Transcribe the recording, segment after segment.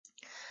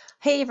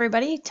Hey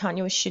everybody,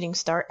 Tanya with Shooting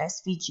Star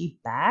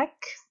SVG back,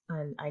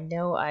 and I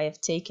know I have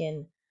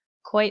taken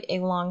quite a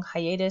long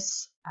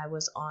hiatus. I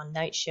was on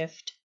night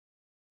shift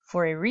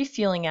for a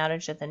refueling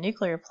outage at the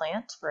nuclear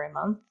plant for a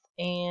month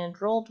and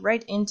rolled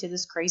right into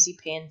this crazy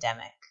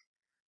pandemic.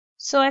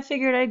 So I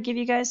figured I'd give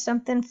you guys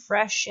something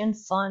fresh and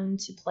fun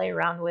to play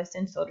around with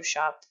in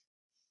Photoshop.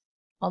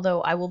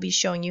 Although I will be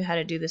showing you how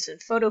to do this in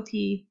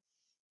Photopea,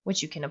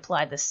 which you can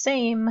apply the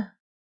same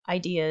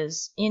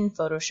ideas in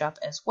Photoshop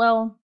as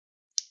well.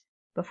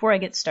 Before I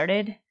get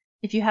started,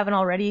 if you haven't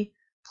already,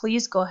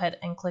 please go ahead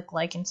and click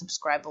like and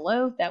subscribe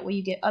below. That way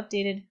you get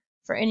updated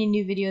for any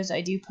new videos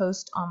I do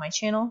post on my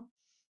channel.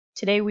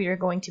 Today we are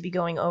going to be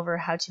going over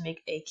how to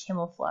make a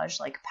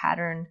camouflage-like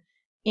pattern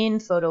in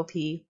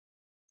Photopea.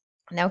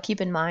 Now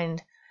keep in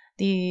mind,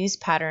 these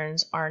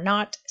patterns are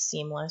not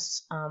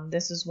seamless.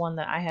 This is one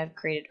that I had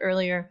created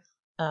earlier.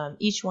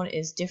 Each one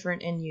is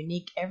different and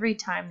unique every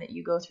time that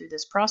you go through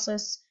this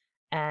process.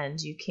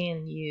 And you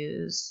can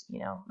use,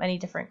 many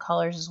different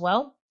colors as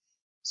well.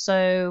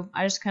 So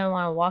I just kind of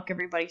want to walk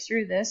everybody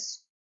through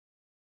this.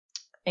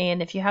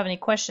 And if you have any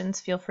questions,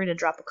 feel free to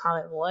drop a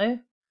comment below.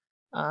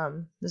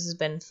 This has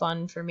been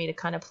fun for me to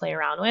kind of play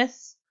around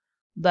with.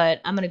 But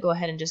I'm going to go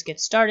ahead and just get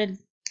started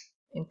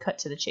and cut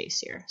to the chase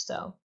here.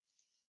 So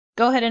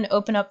go ahead and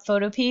open up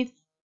Photopea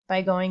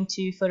by going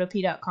to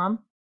photopea.com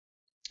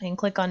and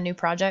click on New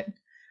Project.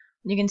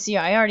 You can see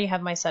I already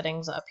have my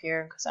settings up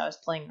here because I was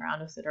playing around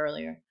with it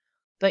earlier.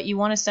 But you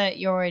want to set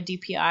your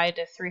DPI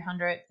to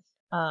 300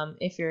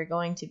 if you're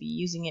going to be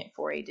using it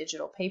for a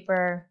digital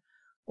paper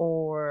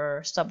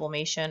or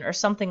sublimation or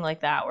something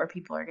like that where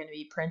people are going to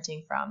be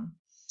printing from,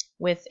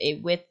 with a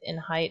width and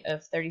height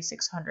of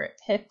 3600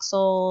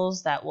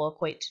 pixels. That will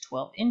equate to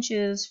 12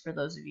 inches for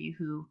those of you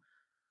who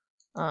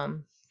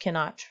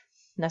cannot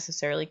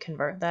necessarily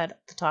convert that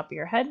at the top of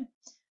your head.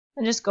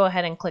 And just go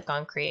ahead and click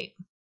on Create.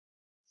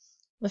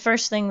 The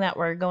first thing that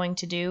we're going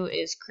to do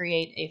is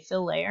create a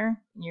fill layer.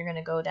 You're going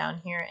to go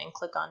down here and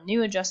click on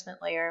New Adjustment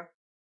Layer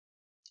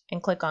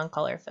and click on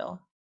Color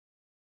Fill.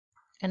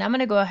 And I'm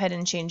going to go ahead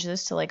and change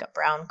this to like a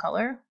brown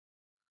color.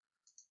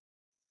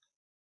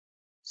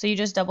 So you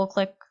just double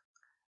click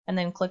and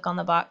then click on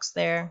the box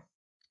there.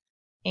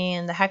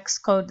 And the hex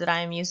code that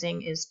I am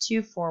using is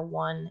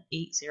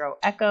 24180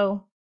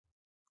 Echo.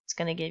 It's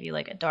going to give you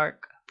like a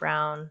dark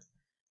brown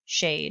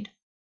shade.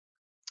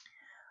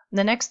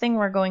 The next thing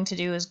we're going to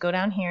do is go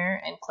down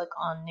here and click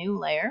on New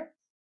Layer.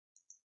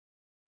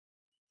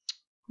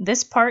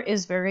 This part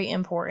is very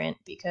important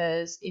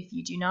because if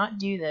you do not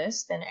do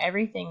this, then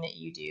everything that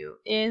you do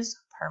is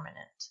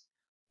permanent.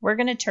 We're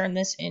going to turn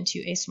this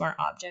into a smart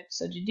object.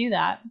 So to do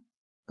that,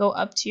 go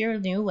up to your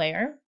new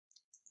layer,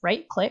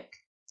 right click,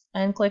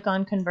 and click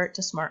on Convert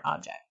to Smart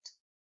Object.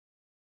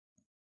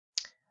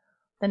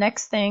 The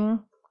next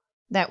thing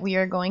that we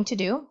are going to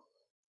do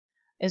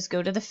is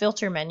go to the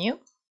Filter menu.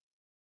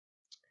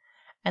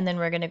 And then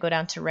we're going to go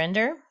down to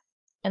Render,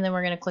 and then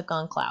we're going to click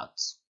on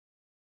Clouds.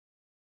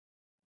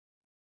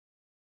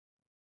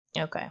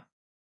 Okay,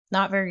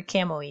 not very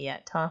camo-y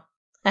yet, huh?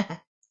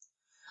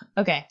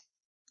 Okay,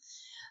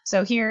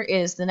 so here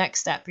is the next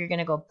step. You're going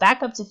to go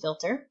back up to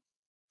Filter.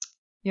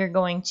 You're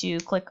going to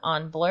click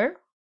on Blur,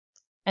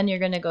 and you're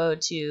going to go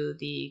to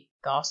the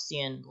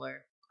Gaussian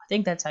Blur. I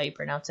think that's how you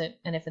pronounce it,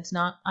 and if it's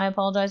not, I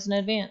apologize in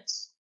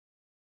advance.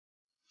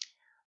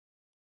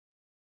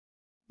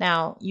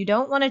 Now, you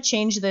don't want to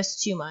change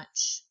this too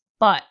much,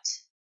 but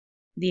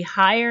the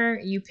higher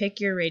you pick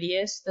your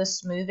radius, the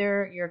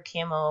smoother your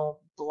camo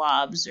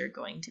blobs are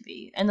going to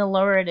be. And the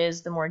lower it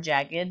is, the more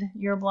jagged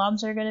your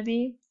blobs are going to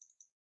be.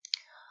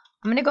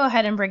 I'm going to go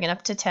ahead and bring it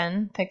up to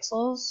 10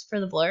 pixels for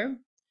the blur.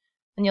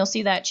 And you'll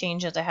see that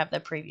change as I have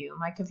the preview.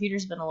 My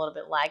computer's been a little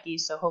bit laggy,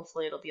 so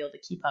hopefully it'll be able to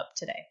keep up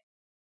today.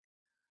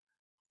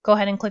 Go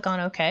ahead and click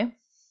on OK.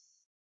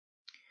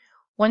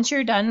 Once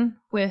you're done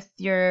with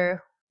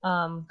your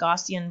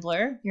Gaussian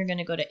blur, you're going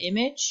to go to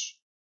Image,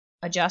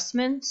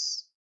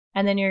 Adjustments,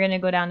 and then you're going to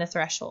go down to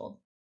Threshold.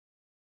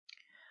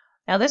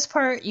 Now this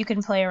part you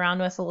can play around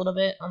with a little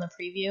bit on the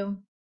preview.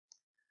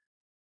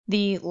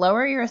 The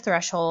lower your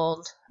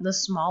threshold, the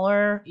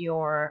smaller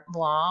your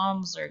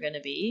blobs are going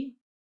to be.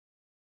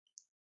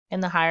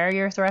 And the higher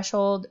your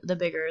threshold, the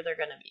bigger they're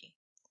going to be.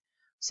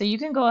 So you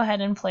can go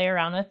ahead and play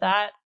around with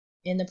that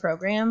in the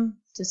program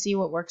to see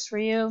what works for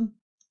you.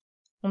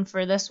 And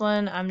for this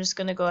one, I'm just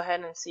going to go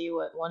ahead and see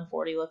what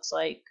 140 looks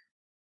like.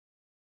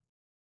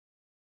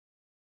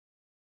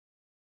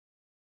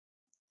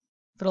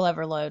 If it'll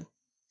ever load.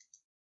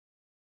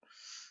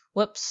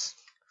 Whoops,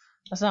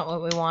 that's not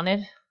what we wanted.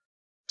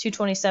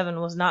 227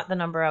 was not the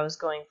number I was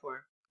going for.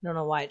 I don't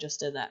know why I just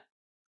did that.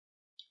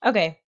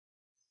 Okay,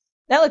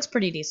 that looks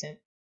pretty decent.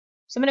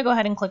 So I'm going to go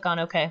ahead and click on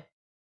OK.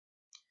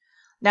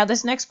 Now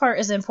this next part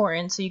is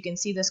important so you can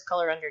see this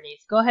color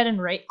underneath. Go ahead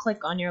and right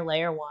click on your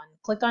layer 1.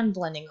 Click on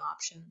Blending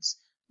Options.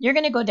 You're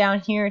going to go down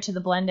here to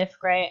the Blend If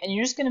Gray and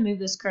you're just going to move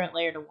this current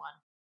layer to 1.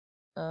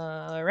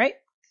 Alright.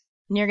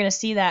 And you're going to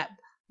see that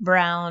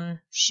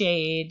brown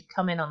shade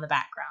come in on the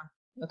background.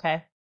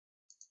 Okay.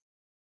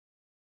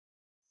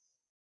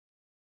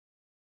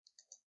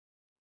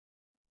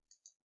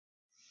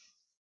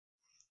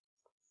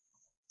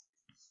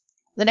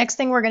 The next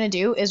thing we're going to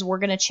do is we're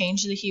going to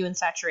change the hue and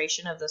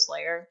saturation of this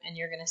layer, and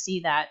you're going to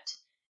see that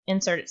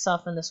insert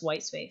itself in this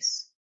white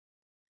space.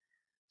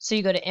 So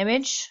you go to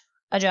Image,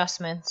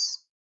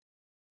 Adjustments,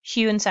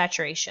 Hue and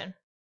Saturation.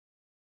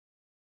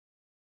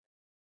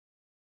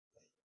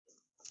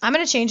 I'm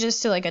going to change this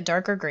to like a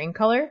darker green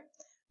color.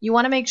 You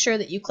want to make sure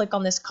that you click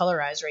on this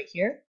colorize right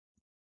here,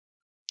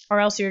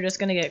 or else you're just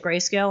going to get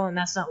grayscale, and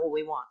that's not what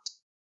we want.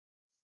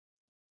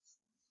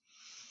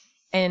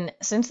 And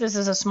since this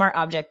is a smart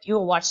object, you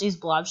will watch these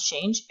blobs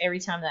change every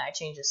time that I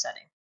change a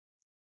setting.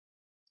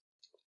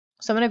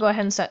 So I'm going to go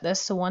ahead and set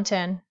this to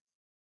 110.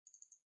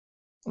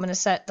 I'm going to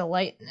set the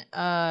light,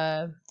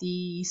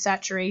 the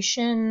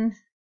saturation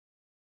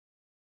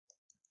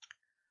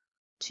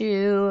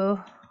to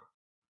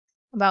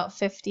about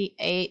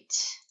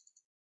 58,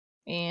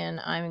 and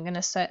I'm going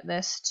to set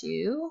this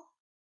to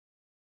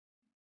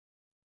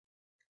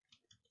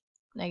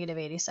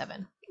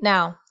 -87.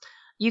 Now,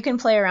 you can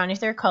play around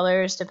with your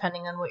colors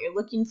depending on what you're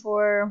looking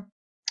for.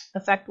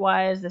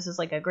 Effect-wise, this is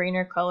like a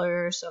greener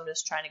color, so I'm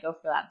just trying to go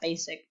for that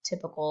basic,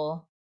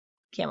 typical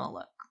camo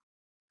look.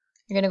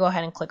 You're going to go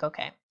ahead and click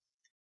OK.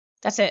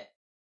 That's it.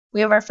 We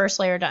have our first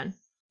layer done.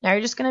 Now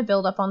you're just going to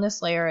build up on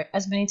this layer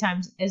as many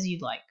times as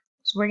you'd like.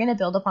 So we're going to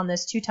build up on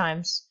this 2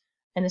 times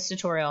in this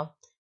tutorial.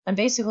 And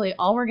basically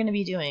all we're going to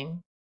be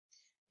doing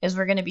is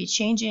we're going to be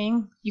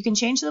changing, you can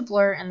change the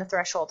blur and the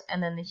threshold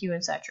and then the hue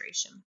and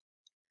saturation.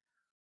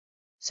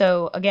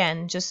 So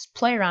again, just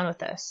play around with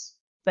this.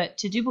 But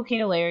to duplicate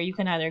a layer, you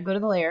can either go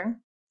to the layer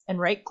and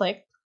right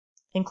click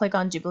and click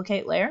on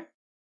duplicate layer.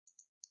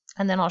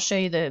 And then I'll show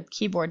you the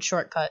keyboard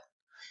shortcut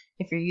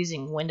if you're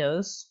using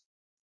Windows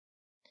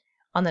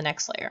on the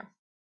next layer.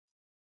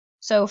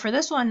 So for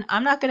this one,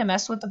 I'm not going to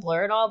mess with the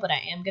blur at all, but I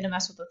am going to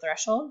mess with the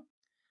threshold.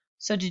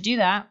 So to do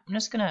that, I'm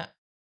just going to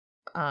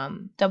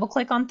double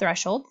click on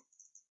threshold.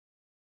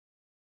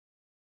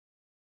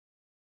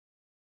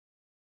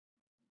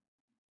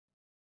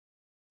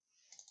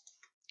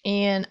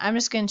 And I'm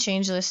just going to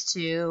change this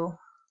to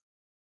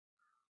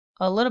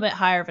a little bit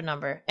higher of a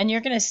number. And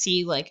you're going to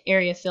see like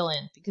area fill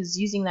in because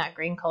using that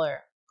green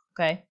color,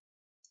 okay?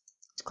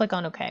 Let's click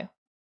on OK.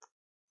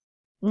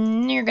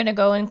 And you're going to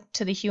go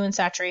into the hue and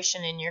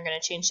saturation and you're going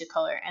to change the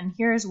color. And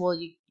here's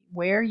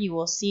where you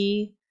will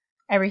see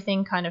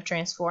everything kind of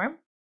transform.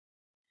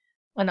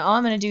 And all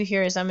I'm going to do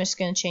here is I'm just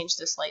going to change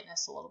this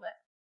lightness a little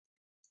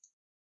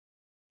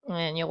bit.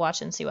 And you'll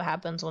watch and see what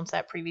happens once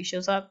that preview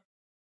shows up.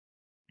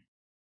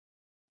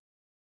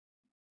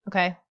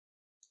 Okay,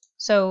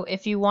 so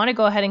if you want to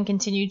go ahead and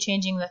continue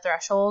changing the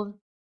threshold,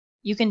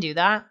 you can do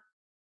that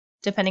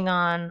depending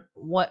on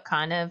what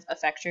kind of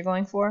effect you're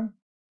going for.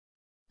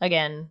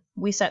 Again,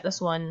 we set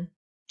this one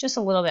just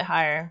a little bit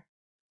higher,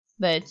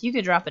 but you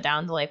could drop it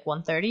down to like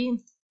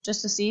 130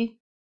 just to see.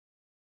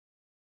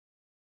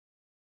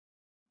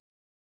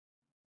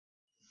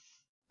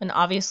 And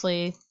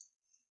obviously,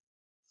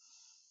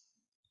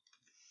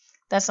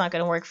 that's not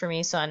going to work for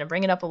me, so I'm going to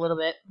bring it up a little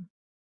bit.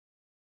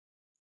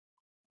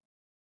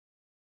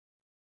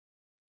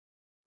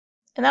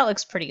 And that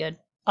looks pretty good.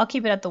 I'll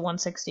keep it at the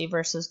 160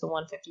 versus the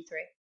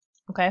 153.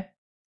 Okay?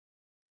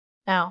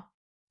 Now,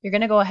 you're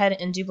going to go ahead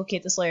and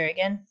duplicate this layer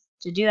again.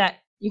 To do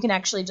that, you can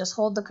actually just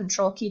hold the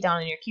Control key down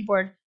on your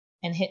keyboard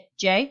and hit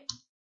J,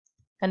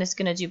 and it's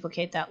going to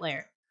duplicate that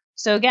layer.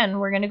 So again,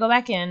 we're going to go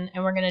back in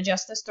and we're going to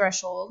adjust this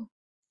threshold.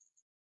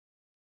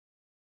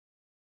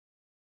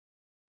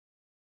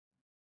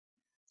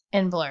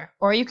 And blur,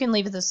 or you can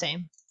leave it the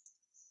same.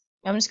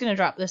 I'm just going to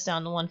drop this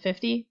down to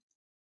 150.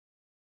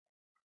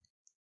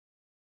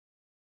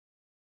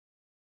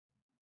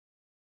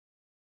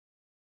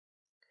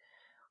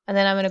 And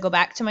then I'm going to go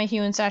back to my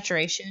hue and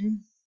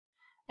saturation.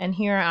 And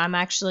here I'm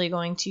actually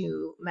going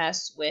to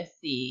mess with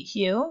the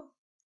hue.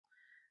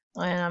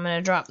 And I'm going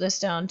to drop this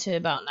down to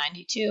about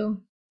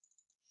 92.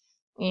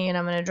 And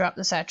I'm going to drop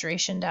the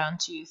saturation down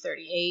to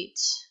 38.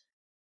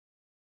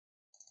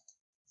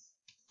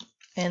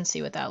 And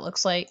see what that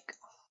looks like.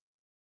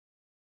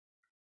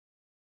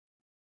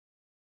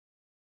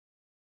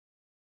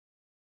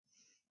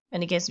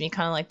 And it gives me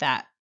kind of like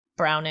that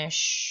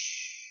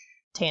brownish,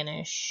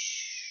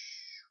 tannish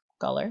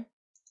color.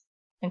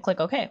 And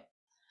click OK.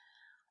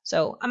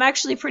 So I'm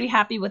actually pretty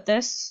happy with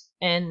this.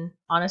 And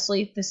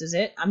honestly, this is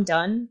it. I'm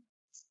done.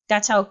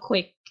 That's how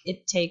quick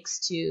it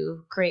takes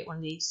to create one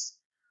of these.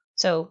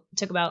 So it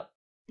took about,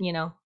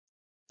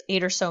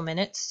 8 or so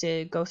minutes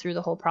to go through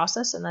the whole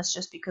process. And that's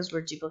just because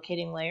we're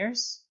duplicating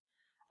layers.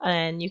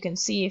 And you can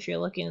see if you're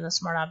looking in the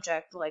smart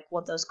object, like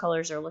what those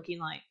colors are looking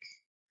like.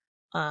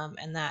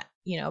 And that,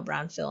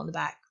 brown fill in the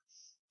back.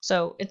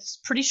 So it's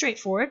pretty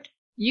straightforward.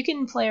 You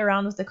can play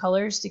around with the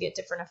colors to get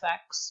different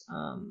effects.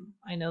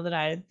 I know that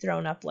I had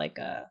thrown up like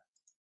I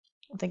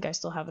think I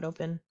still have it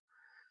open.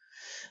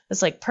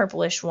 This like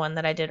purplish one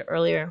that I did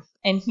earlier.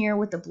 And here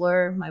with the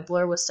blur, my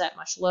blur was set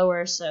much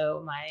lower,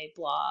 so my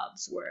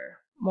blobs were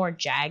more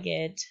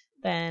jagged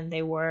than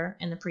they were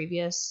in the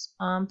previous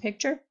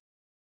picture.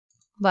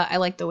 But I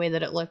like the way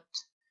that it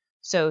looked.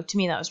 So to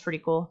me, that was pretty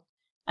cool.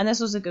 And this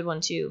was a good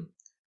one too.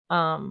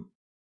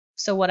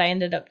 So what I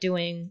ended up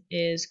doing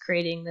is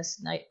creating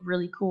this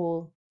really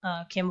cool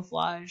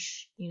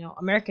camouflage,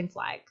 American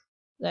flag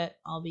that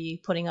I'll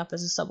be putting up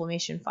as a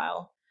sublimation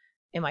file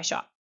in my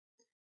shop.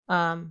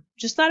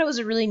 Just thought it was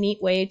a really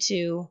neat way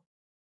to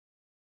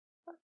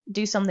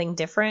do something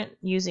different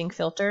using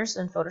filters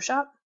in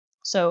Photoshop.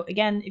 So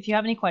again, if you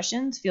have any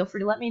questions, feel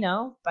free to let me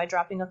know by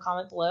dropping a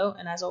comment below.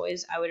 And as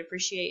always, I would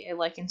appreciate a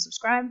like and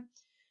subscribe,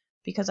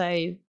 because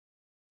I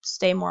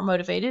stay more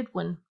motivated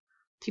when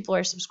people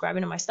are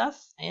subscribing to my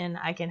stuff and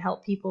I can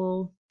help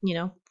people,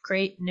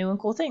 create new and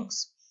cool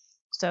things.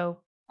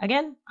 So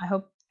again, I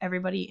hope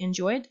everybody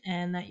enjoyed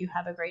and that you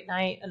have a great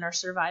night and are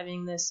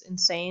surviving this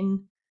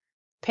insane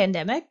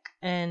pandemic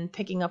and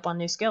picking up on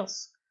new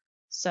skills.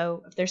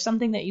 So if there's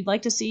something that you'd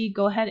like to see,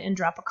 go ahead and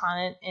drop a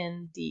comment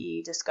in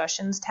the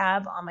discussions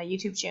tab on my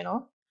YouTube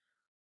channel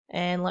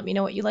and let me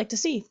know what you'd like to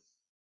see.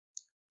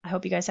 I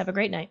hope you guys have a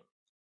great night.